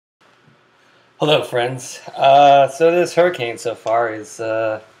Hello, friends. So this hurricane so far is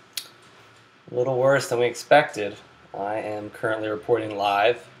a little worse than we expected. I am currently reporting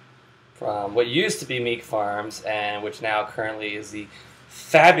live from what used to be Meik Farms and which now currently is the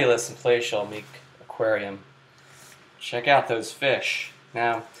fabulous and palatial Meik Aquarium. Check out those fish.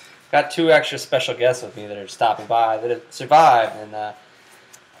 Now, got two extra special guests with me that are stopping by that have survived, and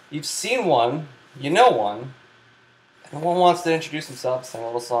you've seen one, you know one. And one wants to introduce himself, sing a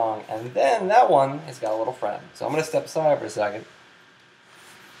little song, and then that one has got a little friend. So I'm going to step aside for a second.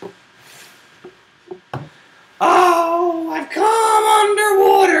 Oh, I've come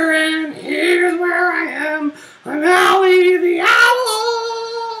underwater, and here's where I am. I'm Owlee the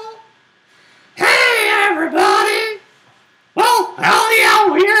Owl. Hey, everybody. Well, Owlee the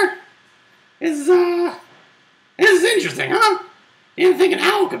Owl here is interesting, huh? Didn't think an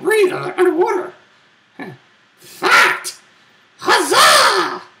owl could breathe underwater. Fact!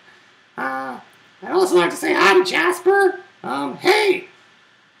 Huzzah! I'd also like to say hi to Jasper. Hey,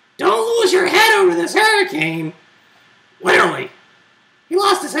 don't lose your head over this hurricane. Literally. He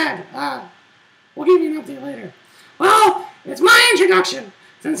lost his head. We'll give you an update later. Well, it's my introduction.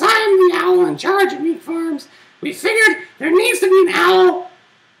 Since I am the owl in charge of Meik Farms, we figured there needs to be an owl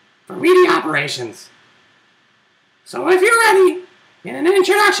for media operations. So if you're ready, in an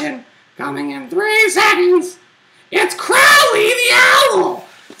introduction, coming in 3 seconds, it's Crowlee the Owl!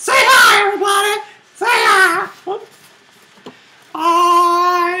 Say hi, everybody! Say hi!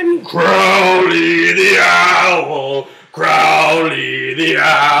 I'm Crowlee the Owl! Crowlee the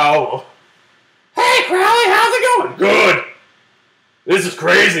Owl! Hey, Crowlee, how's it going? Good! This is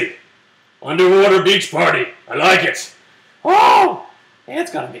crazy! Underwater beach party. I like it. Oh!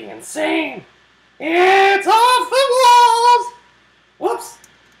 It's gonna be insane! It's off the walls! Whoops!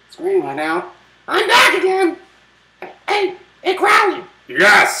 Screen went out. I'm back again! Hey, Crowlee!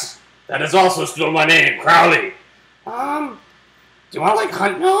 Yes! That is also still my name, Crowlee. Do you want to,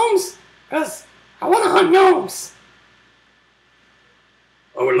 hunt gnomes? Because I want to hunt gnomes.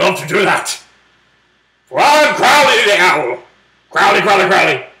 I would love to do that. For I'm Crowlee the Owl. Crowlee, Crowlee,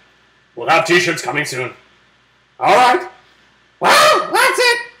 Crowlee. We'll have t-shirts coming soon. Alright. Well, that's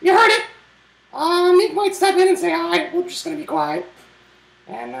it. You heard it. Meik might step in and say hi. We're just going to be quiet.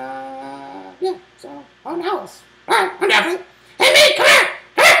 And, yeah, so, I'm Alice. Alright, I'm down for it. Hey, Meik, come here!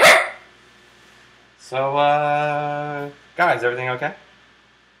 Come here, come here! So, guys, everything okay?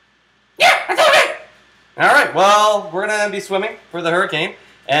 Yeah, that's all right. Alright, well, we're going to be swimming for the hurricane.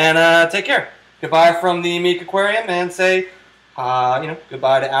 And, take care. Goodbye from the Meik Aquarium, and say,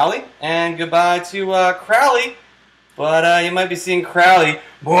 goodbye to Owlee, and goodbye to, Crowlee. But, you might be seeing Crowlee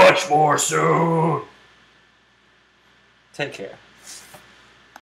Much more soon. Take care.